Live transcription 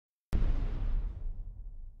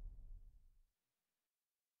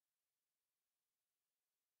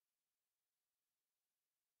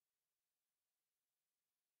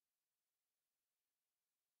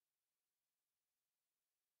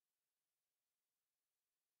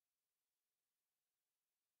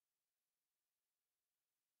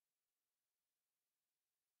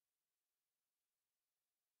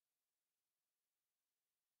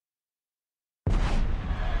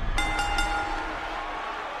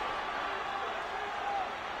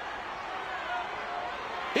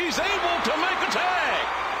He's able to make a tag.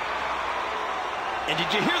 And did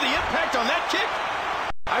you hear the impact on that kick?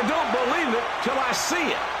 I don't believe it till I see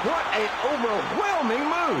it. What an overwhelming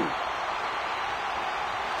move.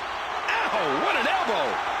 Ow, what an elbow.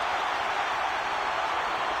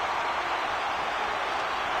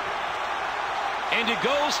 And he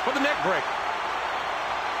goes for the neck break.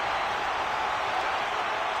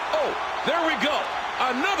 Oh, there we go.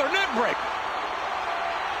 Another neck break.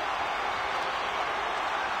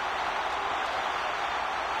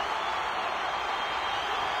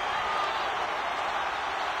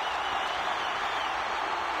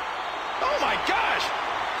 Oh, my gosh.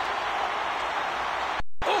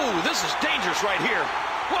 Oh, this is dangerous right here.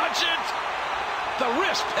 Watch it. The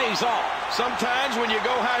risk pays off. Sometimes when you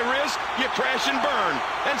go high risk, you crash and burn.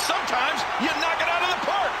 And sometimes you knock it out of the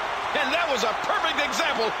park. And that was a perfect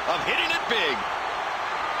example of hitting it big.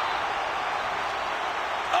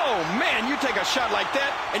 Oh, man, you take a shot like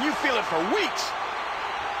that, and you feel it for weeks.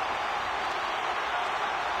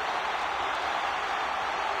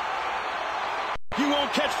 You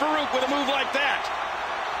won't catch Farouk with a move like that.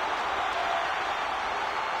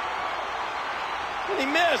 And he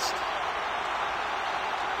missed.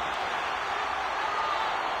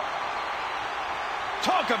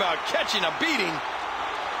 Talk about catching a beating.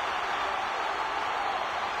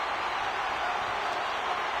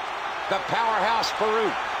 The powerhouse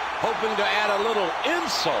Farouk hoping to add a little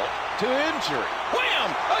insult to injury. Wham!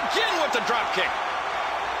 Again with the drop kick.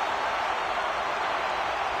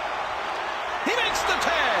 He makes the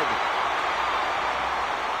tag.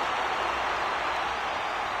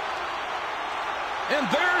 And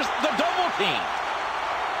there's the double team.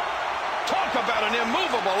 Talk about an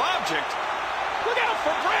immovable object. Look out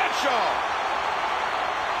for Bradshaw.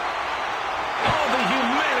 Oh, the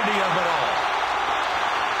humanity of it all.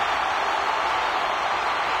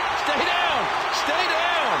 Stay down. Stay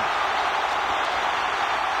down.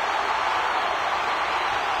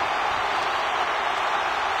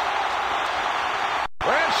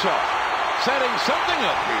 Bradshaw setting something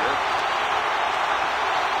up here.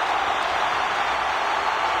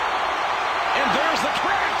 And there's the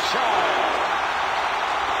Bradshaw.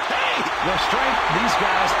 Hey! The strength these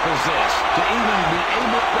guys possess to even be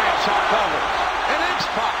able to Bradshaw covers. And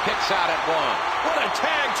X-Pac kicks out at one. What a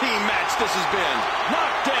tag team match this has been.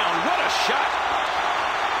 Knocked down. What a shot.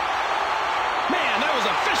 Man, that was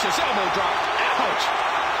a vicious elbow drop. Ouch.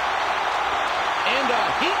 And a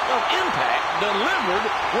heat of impact delivered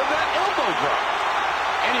with that elbow drop.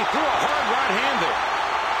 And he threw a hard right hand there.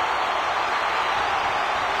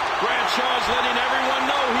 Bradshaw's letting everyone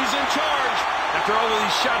know he's in charge. After all of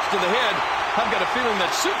these shots to the head, I've got a feeling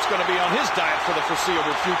that Soup's going to be on his diet for the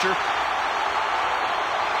foreseeable future.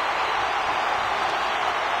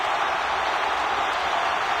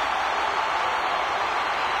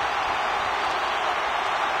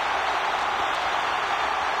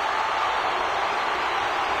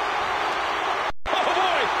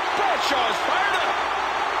 Bradshaw's fired up.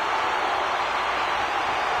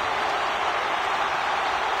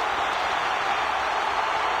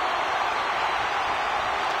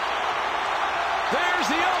 There's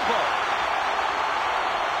the elbow.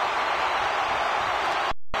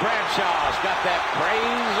 Bradshaw's got that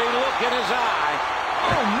crazy look in his eye.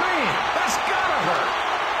 Oh, man, that's gotta hurt.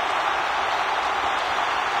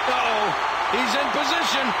 Uh-oh. He's in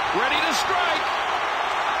position, ready to strike.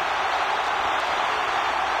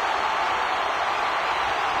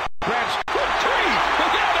 Good grief.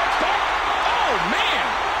 Look out, X-Pac. Oh, man.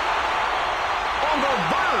 On the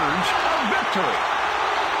verge of victory.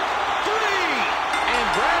 3. And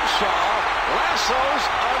Bradshaw lassos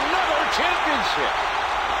another championship.